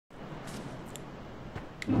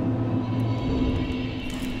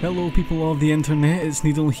Hello people of the internet, it's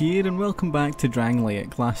Needle here and welcome back to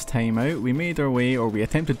Drangleic. Last time out we made our way, or we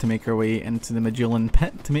attempted to make our way, into the Magellan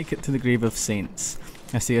Pit to make it to the Grave of Saints.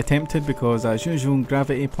 I say attempted because as usual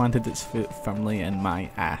gravity planted its foot firmly in my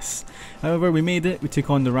ass. However, we made it, we took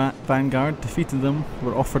on the Rat Vanguard, defeated them,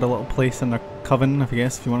 were offered a little place in their coven, I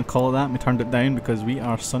guess if you want to call it that, and we turned it down because we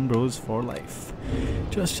are Sunbros for life.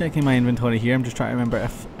 Just checking my inventory here, I'm just trying to remember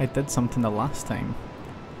if I did something the last time.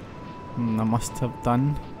 I must have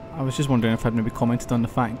done. I was just wondering if I'd maybe commented on the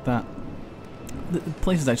fact that the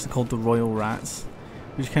place is actually called the Royal Rats,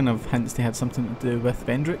 which kind of hints they had something to do with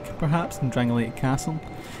Vendrick, perhaps, in Drangleic Castle.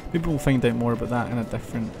 Maybe we'll find out more about that in a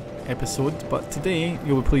different episode, but today,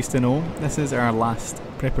 you'll be pleased to know, this is our last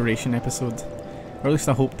preparation episode. Or at least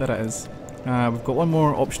I hope that it is. We've got one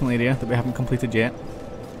more optional area that we haven't completed yet.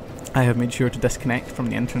 I have made sure to disconnect from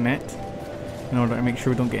the internet in order to make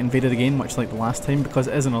sure we don't get invaded again, much like the last time, because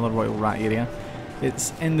it is another Royal Rat area.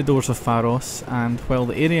 It's in the doors of Pharros, and while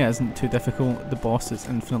the area isn't too difficult, the boss is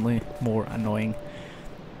infinitely more annoying.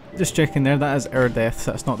 Just checking there, that is our deaths,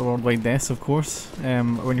 that's not the worldwide deaths of course.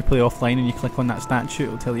 When you play offline and you click on that statue,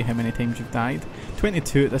 it'll tell you how many times you've died.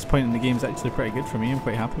 22 at this point in the game is actually pretty good for me, I'm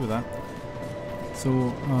quite happy with that.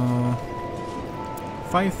 So,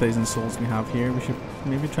 5,000 souls we have here, we should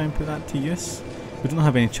maybe try and put that to use. We don't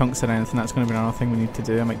have any chunks or anything, that's going to be another thing we need to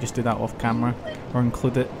do. I might just do that off camera, or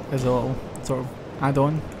include it as a little sort of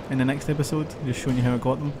add-on in the next episode, just showing you how I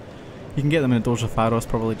got them. You can get them in the doors of Pharros,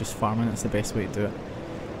 probably just farming, it's the best way to do it.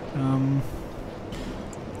 I'm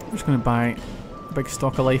just going to buy a big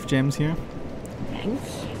stock of life gems here.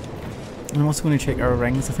 Thanks. I'm also going to check our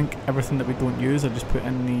rings. I think everything that we don't use I just put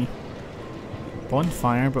in the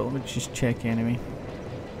bonfire, but let me just check anyway.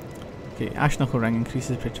 Okay, Ash Knuckle Ring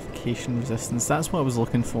increases petrification resistance. That's what I was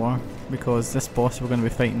looking for, because this boss we're going to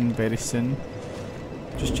be fighting very soon.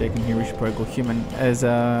 Just checking here, we should probably go human.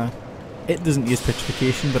 It doesn't use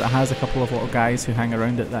petrification, but it has a couple of little guys who hang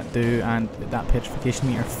around it that do, and that petrification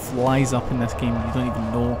meter flies up in this game. You don't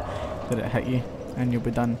even know that it hit you, and you'll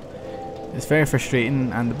be done. It's very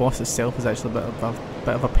frustrating, and the boss itself is actually a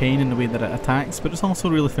bit of a pain in the way that it attacks, but it's also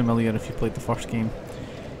really familiar if you played the first game.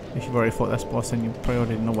 If you've already fought this boss, then you probably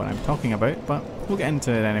already know what I'm talking about, but we'll get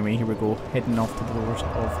into it anyway. Here we go, heading off to the doors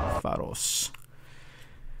of Pharros.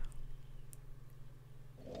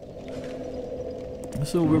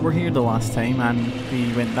 So we were here the last time and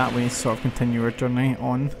we went that way to sort of continue our journey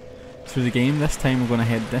on through the game. This time we're going to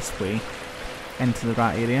head this way into the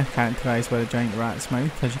rat area, characterised by the giant rat's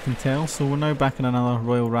mouth, as you can tell. So we're now back in another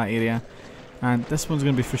Royal Rat area, and this one's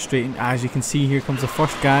going to be frustrating. As you can see, here comes the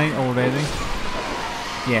first guy already.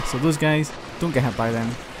 Yeah, so those guys, don't get hit by them.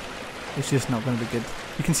 It's just not going to be good.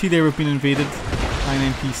 You can see there we've been invaded by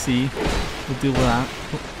an NPC. We'll deal with that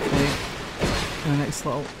hopefully in the next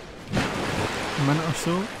little minute or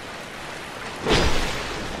so.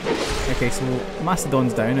 Okay, so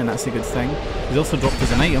Mastodon's down, and that's a good thing. He's also dropped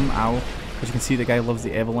as an item, ow. As you can see, the guy loves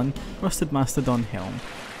the Evelyn. Rusted Mastodon Helm.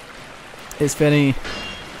 It's very,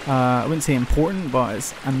 I wouldn't say important, but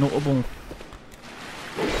it's a notable,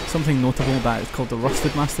 something notable that is called the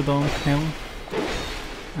Rusted Mastodon Helm.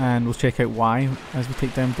 And we'll check out why as we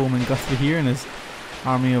take down Bowman Guthrie here and his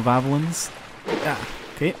army of Avalons. Ah,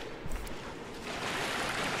 okay.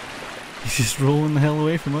 He's just rolling the hell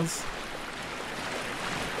away from us.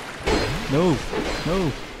 No,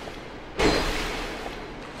 no.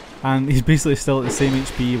 And he's basically still at the same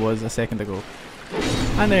HP he was a second ago.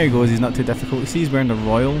 And there he goes, he's not too difficult. You see he's wearing the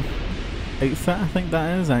royal outfit, I think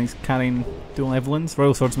that is, and he's carrying dual Evelyns.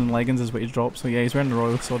 Royal Swordsman leggings is what he's dropped, so yeah, he's wearing the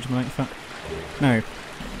Royal Swordsman outfit. Now,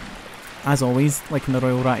 as always, like in the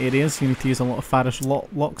Royal Rat areas, you need to use a lot of Pharros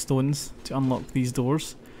lock stones to unlock these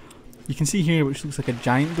doors. You can see here which looks like a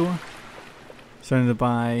giant door, surrounded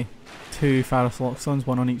by 2 Pharros lockstones,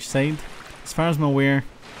 one on each side. As far as I'm aware,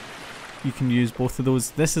 you can use both of those.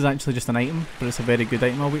 This is actually just an item, but it's a very good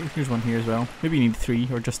item. Oh wait, here's one here as well. Maybe you need 3,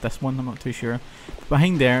 or just this one, I'm not too sure. But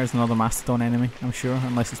behind there is another Mastodon enemy, I'm sure,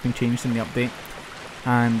 unless it's been changed in the update.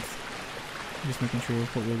 And just making sure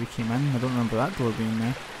what way we came in. I don't remember that door being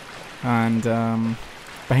there. And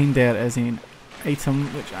behind there is an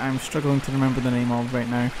item which I'm struggling to remember the name of right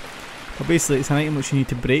now. But basically it's an item which you need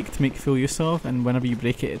to break to make full use of, and whenever you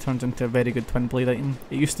break it, it turns into a very good twin blade item.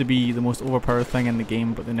 It used to be the most overpowered thing in the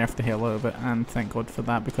game, but they nerfed the hell out of it, and thank God for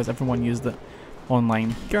that, because everyone used it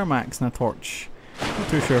online. Germax and a torch. Not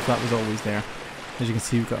too sure if that was always there. As you can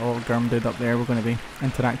see, we've got a little Germ dude up there. We're going to be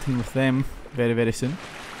interacting with them very, very soon.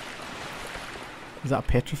 Is that a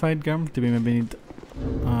petrified Germ? Do we maybe need...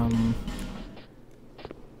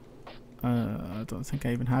 I don't think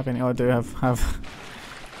I even have any. Oh, I do have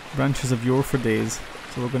branches of yore for days,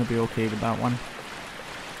 so we're going to be okay with that one.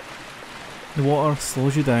 The water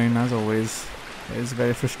slows you down as always. It is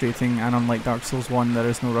very frustrating, and unlike Dark Souls 1 there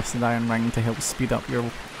is no rusted iron ring to help speed up your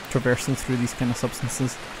traversal through these kind of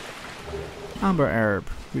substances. Amber herb.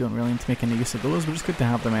 We don't really need to make any use of those, but it's good to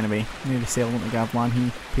have them anyway. Maybe sell them to Gavlan,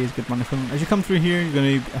 he pays good money for them. As you come through here, you're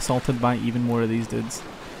going to be assaulted by even more of these dudes.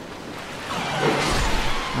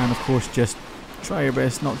 And of course just try your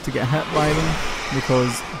best not to get hit by them,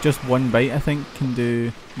 because just one bite I think can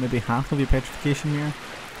do maybe half of your petrification here.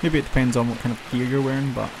 Maybe it depends on what kind of gear you're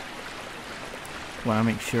wearing, but I want to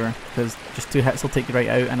make sure, because just 2 hits will take you right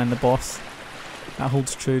out, and then the boss, that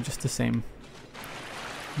holds true just the same.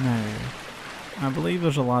 Now, I believe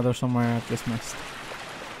there's a ladder somewhere I've just missed.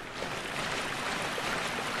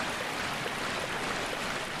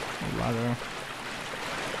 A ladder.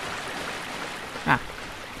 Ah!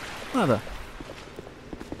 Ladder!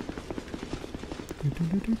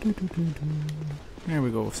 There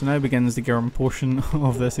we go. So now begins the Gurm portion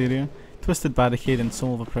of this area. Twisted Barricade and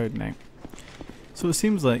Soul of a Proud Knight. So it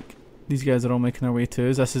seems like these guys are all making their way to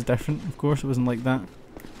us. This is different, of course, it wasn't like that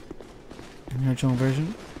in the original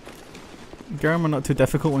version. Gurm are not too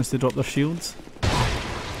difficult once they drop their shields.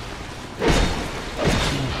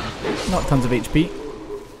 Not tons of HP.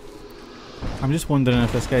 I'm just wondering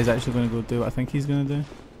if this guy's actually going to go do what I think he's going to do.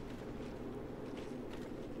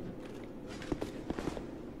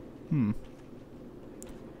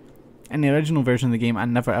 In the original version of the game I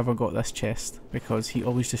never ever got this chest, because he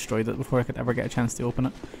always destroyed it before I could ever get a chance to open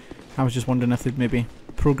it. I was just wondering if they'd maybe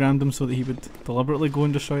programmed him so that he would deliberately go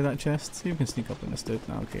and destroy that chest. See if we can sneak up on this dude.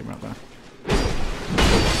 No, okay, we're not there.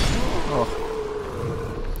 Oh.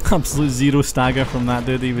 Absolute zero stagger from that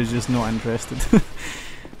dude, he was just not interested.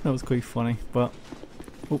 That was quite funny, but...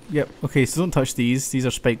 Oh, yep, okay, so don't touch these. These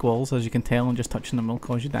are spike walls, as you can tell, and just touching them will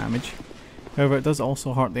cause you damage. However, it does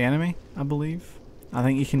also hurt the enemy, I believe. I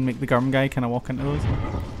think you can make the Gurm guy kind of walk into those.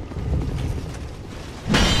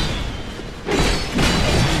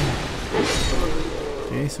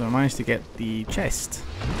 Okay, so I managed to get the chest.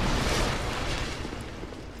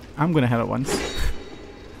 I'm going to hit it once.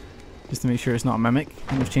 Just to make sure it's not a mimic.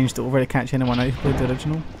 And we've changed it over to catch anyone out who played the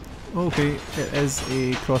original. Okay, it is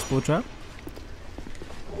a crossbow trap.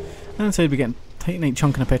 And inside we get Titanite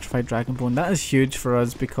chunk and a petrified dragon bone. That is huge for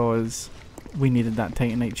us because we needed that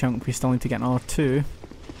Titanite chunk. We still need to get another 2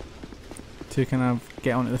 to kind of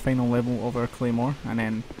get onto the final level of our claymore, and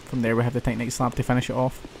then from there we have the Titanite slab to finish it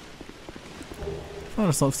off.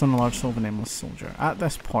 Pharros looks on a large soul of an endless soldier. At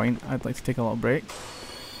this point I'd like to take a little break.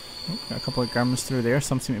 Oh, got a couple of Gurms through there,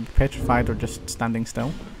 some seem to be petrified or just standing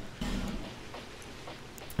still.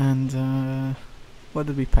 And what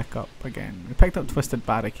did we pick up again? We picked up Twisted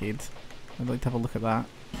Barricade. I'd like to have a look at that.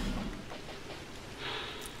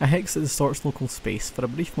 A hex that distorts local space. For a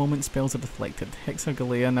brief moment spells are deflected. Hexer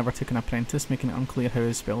Galea never took an apprentice, making it unclear how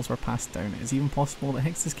his spells were passed down. It is even possible that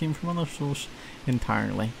hexes came from another source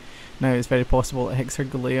entirely. Now it's very possible that Hexer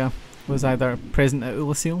Galea was either present at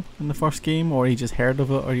Ulasil in the first game, or he just heard of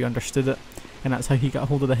it, or he understood it, and that's how he got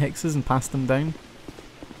hold of the hexes and passed them down.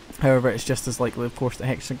 However, it's just as likely, of course, that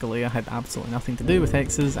Hexer Galea had absolutely nothing to do with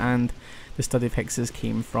hexes, and the study of hexes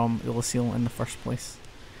came from Ulasil in the first place.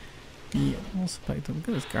 He also picked up, look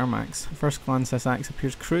at this Gurm axe. At first glance this axe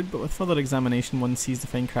appears crude, but with further examination one sees the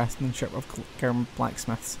fine craftsmanship of Gurm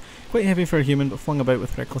blacksmiths. Quite heavy for a human, but flung about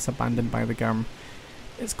with reckless abandon by the Gurm.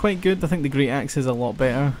 It's quite good. I think the great axe is a lot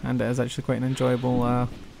better, and it is actually quite an enjoyable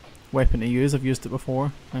weapon to use. I've used it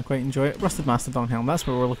before, I quite enjoy it. Rusted Mastodon Helm, that's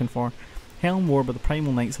what we're looking for. Helm wore by the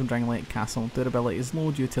primal knights of Drangleic Castle. Durability is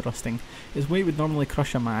low due to rusting. Its weight would normally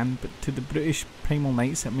crush a man, but to the British primal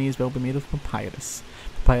knights it may as well be made of papyrus.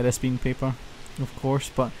 Papyrus being paper, of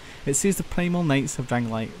course, but it says the primal knights of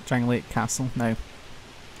Drangleic Castle. Now,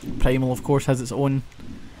 primal of course has its own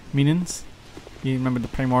meanings. You remember the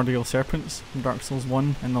primordial serpents from Dark Souls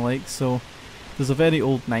 1 and the like, so there's a very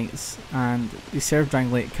old knights and they serve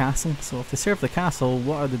Drangleic Castle, so if they serve the castle,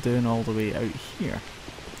 what are they doing all the way out here?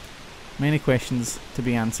 Many questions to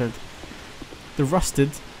be answered. The rusted,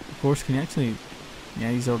 of course, can you actually...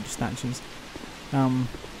 yeah, these are the statues. Oh,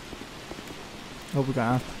 we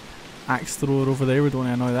got a axe thrower over there, we don't want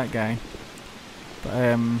to annoy that guy. But,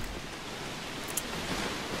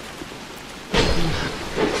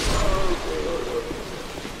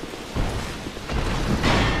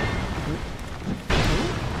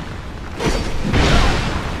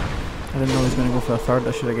 I didn't know he was going to go for a third,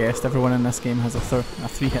 I should have guessed. Everyone in this game has a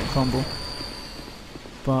 3-hit combo.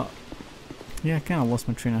 But, yeah, I kind of lost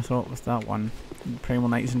my train of thought with that one. Primal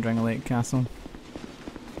Knights in Drangleic Castle.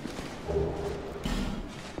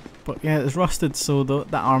 But yeah, it's rusted, so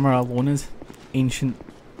that armour alone is ancient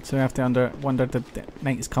So we have to wonder, did the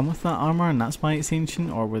knights come with that armour and that's why it's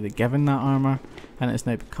ancient, or were they given that armour and it's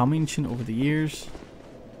now become ancient over the years?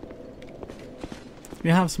 We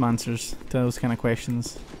have some answers to those kind of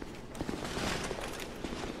questions.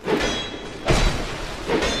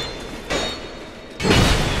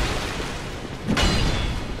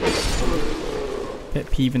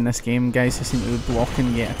 Bit peeve in this game, guys who seem to be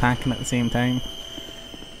blocking yet attacking at the same time.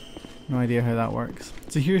 No idea how that works.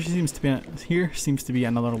 So here seems to be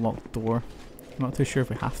another locked door. I'm not too sure if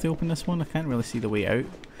we have to open this one. I can't really see the way out.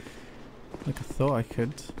 Like I thought I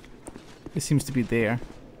could. This seems to be there.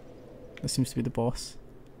 This seems to be the boss.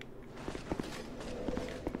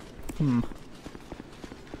 Go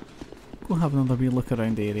have another wee look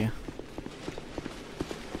around the area.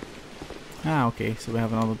 Ah, okay, so we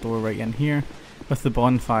have another door right in here with the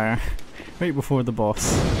bonfire right before the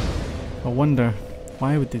boss. I wonder,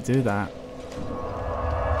 why would they do that?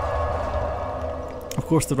 Of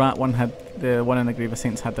course the rat one had, the one in the Grave of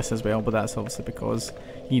Saints had this as well, but that's obviously because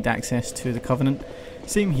you need access to the Covenant.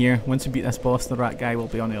 Same here, once we beat this boss the rat guy will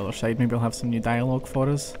be on the other side, maybe he'll have some new dialogue for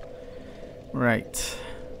us. Right,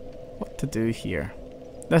 what to do here?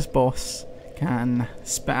 This boss can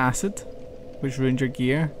spit acid, which ruins your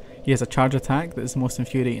gear. He has a charge attack that is the most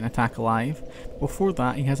infuriating attack alive. Before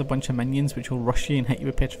that he has a bunch of minions which will rush you and hit you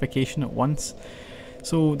with petrification at once.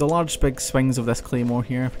 So the large big swings of this claymore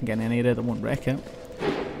here, if I can get in an area that won't wreck it,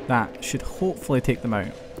 that should hopefully take them out.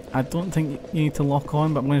 I don't think you need to lock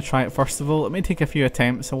on, but I'm going to try it first of all. It may take a few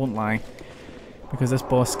attempts, I won't lie, because this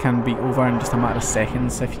boss can be over in just a matter of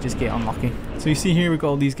seconds if you just get unlucky. So you see here we've got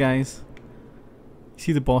all these guys. You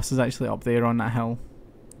see the boss is actually up there on that hill,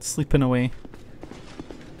 sleeping away.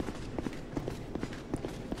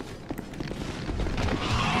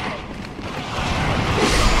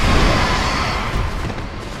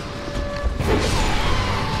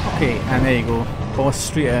 Okay, and there you go, boss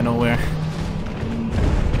straight out of nowhere.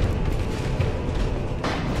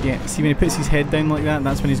 Yeah, see when he puts his head down like that,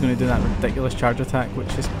 that's when he's going to do that ridiculous charge attack, which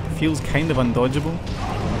just feels kind of undodgeable.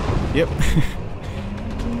 Yep.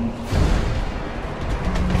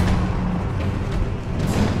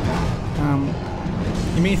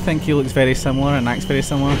 You may think he looks very similar and acts very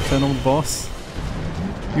similar to an old boss.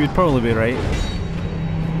 You would probably be right.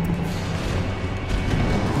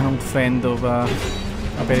 An old friend of a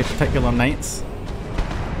very particular knight's.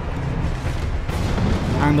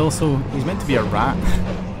 And also, he's meant to be a rat.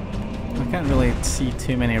 I can't really see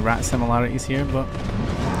too many rat similarities here, but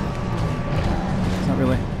it's not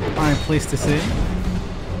really my place to say.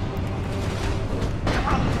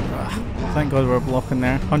 Thank God we're blocking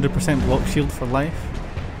there. 100% block shield for life.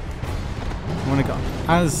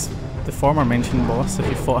 As the former mentioned boss, if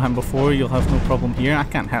you fought him before, you'll have no problem here. I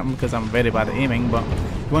can't hit him because I'm very bad at aiming, but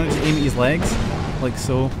you want to just aim at his legs, like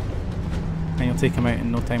so, and you'll take him out in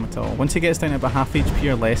no time at all. Once he gets down to about half HP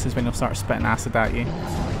or less is when he'll start spitting acid at you.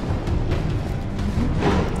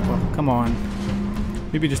 Well, come on.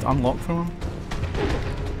 Maybe just unlock from him?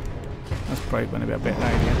 That's probably going to be a better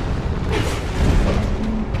idea.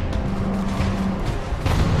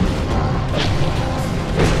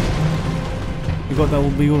 We've got the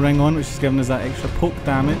old Leo ring on, which is giving us that extra poke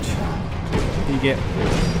damage that you get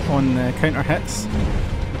on the counter hits.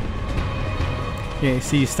 Yeah, you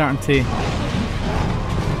see he's starting to...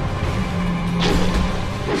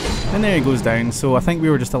 And there he goes down, so I think we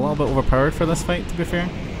were just a little bit overpowered for this fight, to be fair.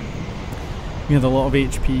 We had a lot of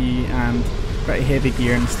HP and pretty heavy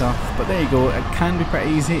gear and stuff, but there you go, it can be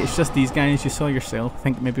pretty easy. It's just these guys, you saw yourself, I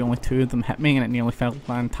think maybe only 2 of them hit me and it nearly filled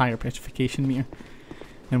my entire petrification meter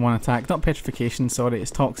in one attack. Not petrification, sorry,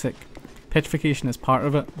 it's toxic. Petrification is part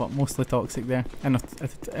of it, but mostly toxic there. And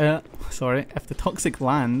if the toxic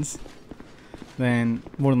lands, then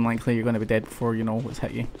more than likely you're going to be dead before you know what's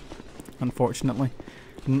hit you, unfortunately.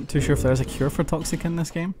 I'm not too sure if there is a cure for toxic in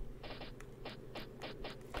this game,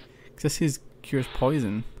 because this is cures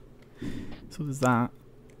poison, so there's that.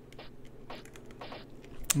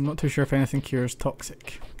 I'm not too sure if anything cures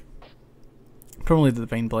toxic. Probably the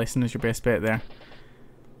Divine Blessing is your best bet there.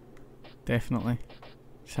 Definitely.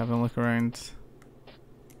 Just having a look around.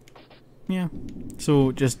 Yeah.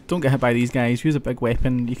 So just don't get hit by these guys. Use a big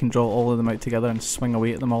weapon. You can draw all of them out together and swing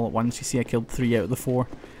away at them all at once. You see I killed 3 out of the 4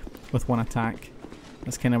 with one attack.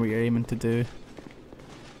 That's kind of what you're aiming to do.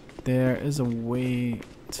 There is a way...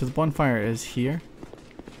 So the bonfire is here,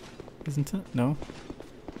 isn't it? No?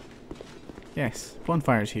 Yes,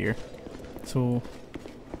 bonfire is here. So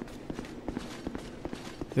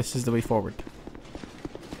this is the way forward.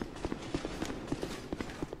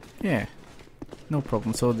 Yeah, no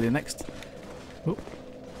problem. So the next... Oh.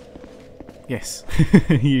 Yes,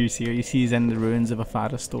 you see he's in the ruins of a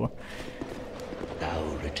Pharros store.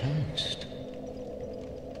 Thou returnest.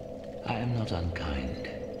 I am not unkind.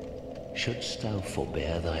 Shouldst thou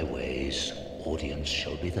forbear thy ways, audience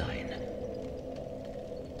shall be thine.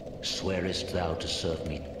 Swearest thou to serve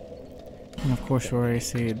me? And of course we already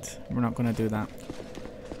said we're not going to do that.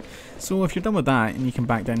 So if you're done with that and you come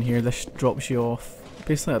back down here, this drops you off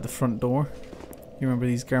basically at the front door. You remember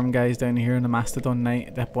these Grim guys down here in the Mastodon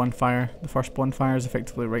Night, the bonfire, the first bonfire is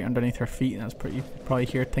effectively right underneath our feet, and that's pretty, you can probably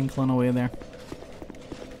hear tinkling away there.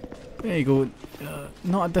 But there you go,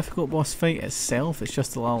 not a difficult boss fight itself, it's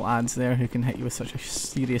just the little ads there who can hit you with such a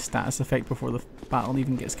serious status effect before the battle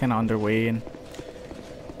even gets kind of underway, and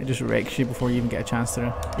it just wrecks you before you even get a chance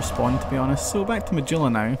to respond, to be honest. So back to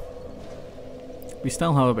Majula now. We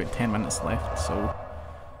still have about 10 minutes left, so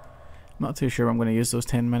I'm not too sure what I'm going to use those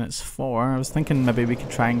 10 minutes for. I was thinking maybe we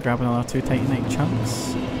could try and grab another 2 Titanite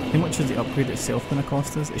chunks. How much is the upgrade itself going to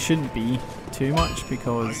cost us? It shouldn't be too much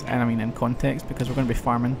because, and I mean in context, because we're going to be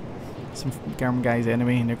farming some Garm guys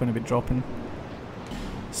anyway, and they're going to be dropping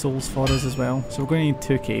souls for us as well. So we're going to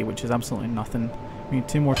need 2k, which is absolutely nothing. We need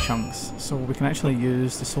 2 more chunks, so we can actually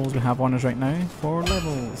use the souls we have on us right now for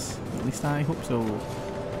levels. At least I hope so.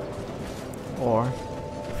 Or,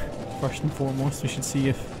 first and foremost, we should see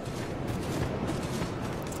if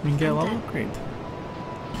we can get a level upgrade.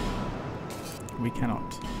 We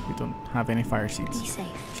cannot. We don't have any fire seeds.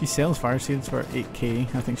 She sells fire seeds for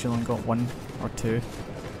 8k. I think she only got 1 or 2.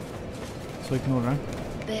 So ignore her.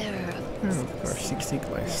 Bearer of our seek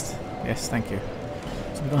list. Yes, thank you.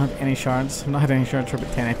 So we don't have any shards. We've not had any shards for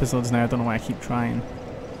about 10 episodes now. I don't know why I keep trying.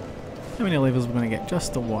 How many levels we're going to get?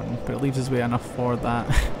 Just the 1, but it leaves us with enough for that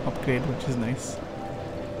upgrade, which is nice.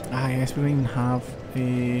 Ah yes, we don't even have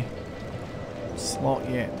a slot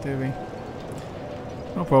yet, do we?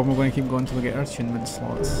 No problem, we're going to keep going until we get our attunement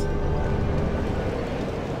slots.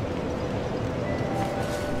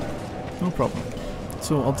 No problem.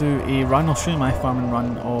 So I'll do a run, I'll show you my farming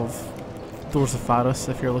run of Doors of Pharros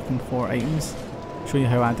if you're looking for items. Show you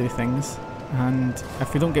how I do things. And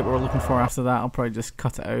if we don't get what we're looking for after that, I'll probably just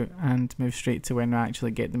cut it out and move straight to when we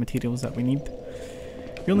actually get the materials that we need.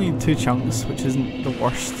 We only need 2 chunks, which isn't the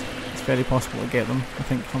worst. It's very possible to get them, I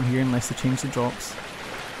think, from here unless they change the drops.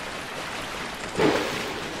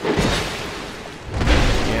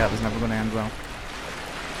 Yeah, that was never going to end well.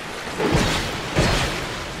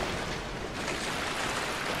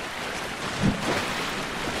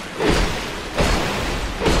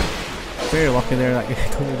 Very lucky there, that guy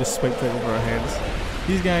totally just swiped right over our heads.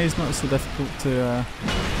 These guys, not so difficult to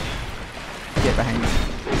get behind.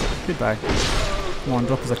 Goodbye. Come on,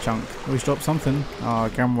 drop us a chunk. Always drop something. Oh,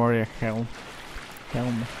 Garm Warrior Helm.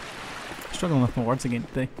 Struggling with my words again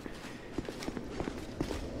today.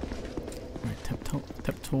 Right,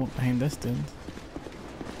 tiptoe behind this dude.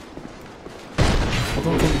 I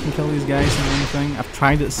don't think we can kill these guys or anything. I've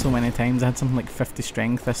tried it so many times. I had something like 50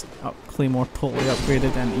 strength. This claymore totally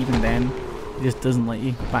upgraded, and even then, it just doesn't let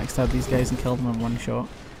you backstab these guys and kill them in one shot.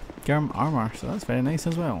 Garm armor, so that's very nice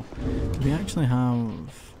as well. Do we actually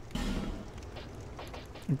have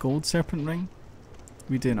a gold serpent ring?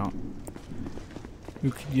 We do not.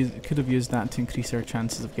 We could have used that to increase our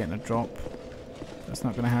chances of getting a drop. That's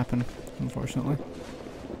not going to happen, unfortunately.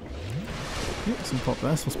 Yep, so we'll pop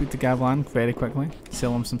this. We'll speak to Gavlan very quickly.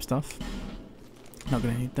 Sell him some stuff. Not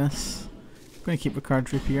going to need this. I'm going to keep the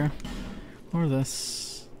card rapier. Or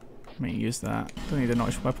this. Might use that. Don't need a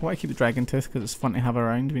notched weapon. Why keep the dragon tooth? Because it's fun to have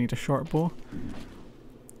around. We need a short bow.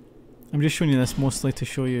 I'm just showing you this mostly to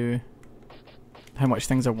show you how much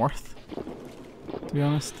things are worth, to be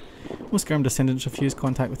honest. Most Garm descendants refuse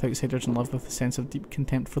contact with outsiders and live with a sense of deep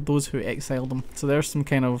contempt for those who exiled them. So there's some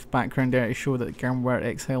kind of background there to show that Garm were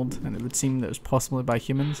exiled, and it would seem that it was possibly by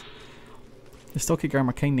humans. The stocky Garm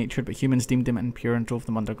are kind-natured, but humans deemed them impure and drove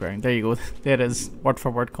them underground. There you go. There is word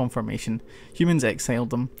for word confirmation. Humans exiled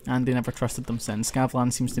them, and they never trusted them since.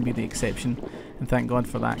 Scavlan seems to be the exception, and thank God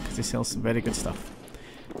for that, because he sells some very good stuff.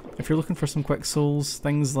 If you're looking for some quick souls,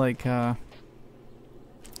 things like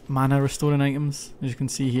mana restoring items, as you can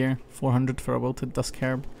see here, 400 for a wilted dusk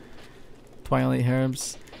herb, twilight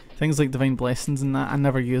herbs, things like divine blessings and that. I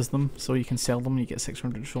never use them, so you can sell them, you get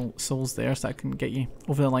 600 souls there, so that can get you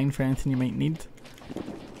over the line for anything you might need.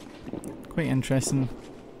 Quite interesting.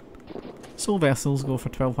 Soul vessels go for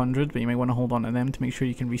 1200, but you might want to hold on to them to make sure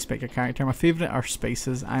you can respec your character. My favourite are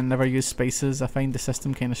spices. I never use spices, I find the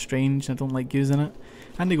system kind of strange, I don't like using it,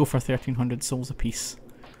 and they go for 1300 souls a piece.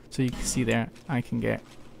 So you can see there, I can get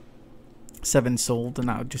 7 sold, and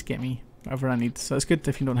that would just get me whatever I need. So it's good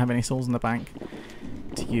if you don't have any souls in the bank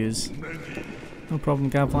to use. No problem,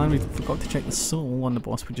 Gavlan. We forgot to check the soul on the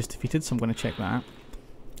boss we just defeated, so I'm going to check that.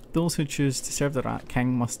 Those who choose to serve the Rat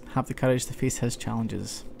King must have the courage to face his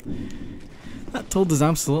challenges. That told us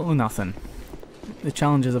absolutely nothing. The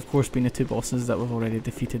challenges, of course, being the two bosses that we've already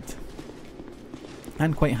defeated.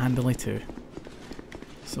 And quite handily too.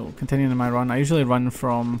 So, continuing my run, I usually run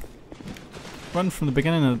from the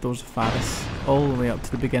beginning of the Doors of Pharros all the way up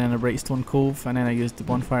to the beginning of Brightstone Cove, and then I used the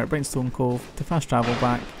bonfire at Brightstone Cove to fast travel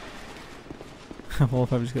back. Well,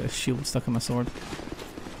 if I've just got a shield stuck in my sword.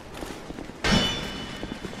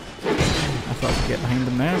 I thought I could get behind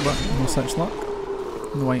him there, but no such luck.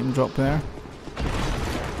 No item drop there.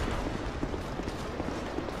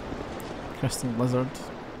 Crystal Lizard.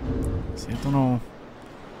 See, I don't know.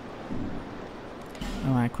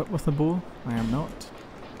 Am I equipped with a bow? I am not.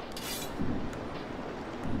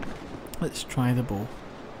 Let's try the bow.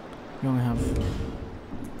 We only have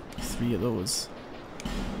 3 of those.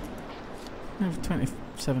 I have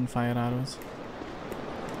 27 fire arrows.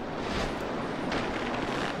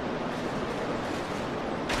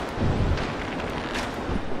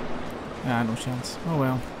 Ah, no chance. Oh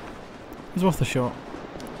well. It's worth a shot.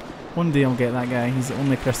 One day I'll get that guy. He's the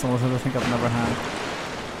only crystal lizard I think I've never had.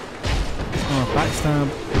 Oh,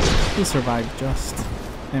 backstab. He'll survive just.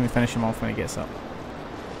 Then we finish him off when he gets up.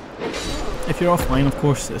 If you're offline, of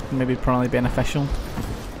course, it's maybe probably beneficial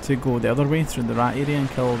to go the other way through the rat area and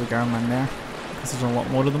kill all the garmin there, because there's a lot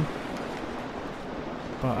more of them.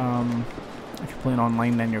 But if you're playing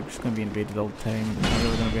online, then you're just going to be invaded all the time. It's not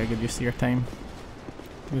really going to be a good use of your time,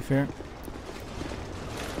 to be fair.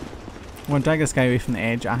 I want to drag this guy away from the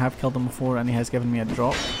edge. I have killed him before and he has given me a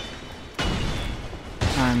drop.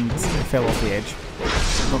 And it fell off the edge.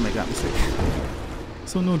 Don't make that mistake.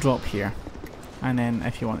 So no drop here. And then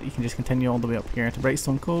if you want, you can just continue all the way up here to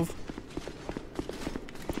Brightstone Cove.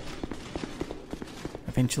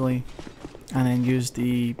 Eventually. And then use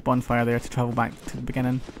the bonfire there to travel back to the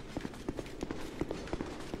beginning.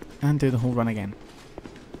 And do the whole run again.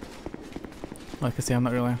 Like I say, I'm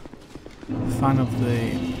not really a fan of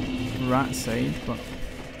the rat side, but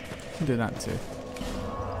I can do that too.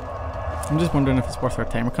 I'm just wondering if it's worth our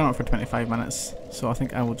time. We're coming up for 25 minutes, so I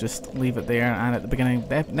think I will just leave it there, and at the beginning of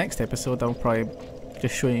the next episode I'll probably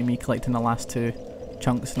just show you me collecting the last 2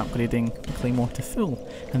 chunks and upgrading the Claymore to full.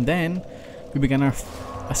 And then we begin our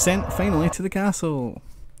ascent finally to the castle.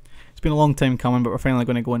 It's been a long time coming, but we're finally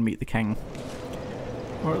going to go and meet the king.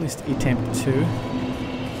 Or at least attempt to.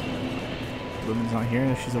 The woman's not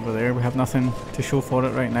here, she's over there. We have nothing to show for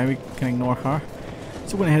it right now, we can ignore her.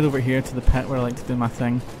 So we're going to head over here to the pit where I like to do my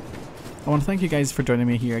thing. I want to thank you guys for joining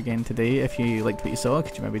me here again today. If you liked what you saw,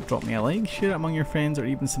 could you maybe drop me a like, share it among your friends, or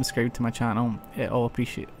even subscribe to my channel. It all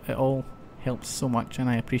helps so much, and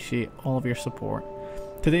I appreciate all of your support.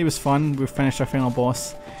 Today was fun. We've finished our final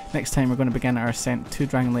boss. Next time we're going to begin our ascent to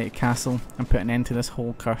Dragon Lake Castle and put an end to this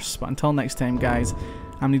whole curse. But until next time guys,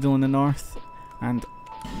 I'm Needle in the North, and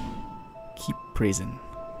keep praising.